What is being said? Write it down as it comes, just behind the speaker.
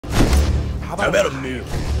How about a moon?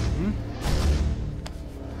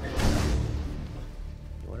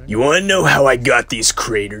 You wanna know how I got these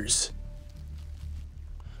craters?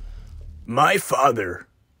 My father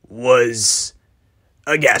was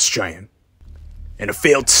a gas giant and a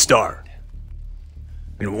failed star.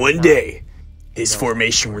 And one day, his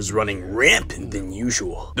formation was running rampant than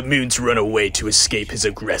usual. The moons run away to escape his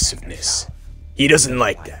aggressiveness. He doesn't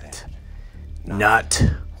like that. Not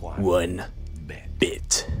one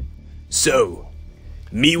bit. So,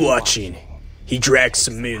 me watching, he drags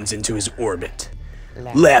some moons into his orbit,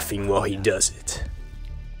 laughing while he does it.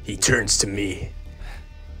 He turns to me,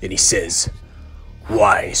 and he says,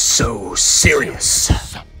 "Why so serious?"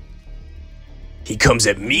 He comes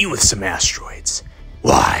at me with some asteroids.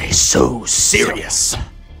 "Why so serious?"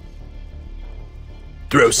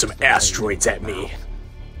 Throw some asteroids at me.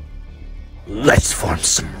 "Let's form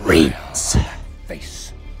some rings."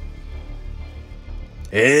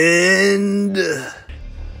 And...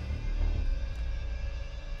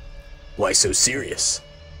 why so serious?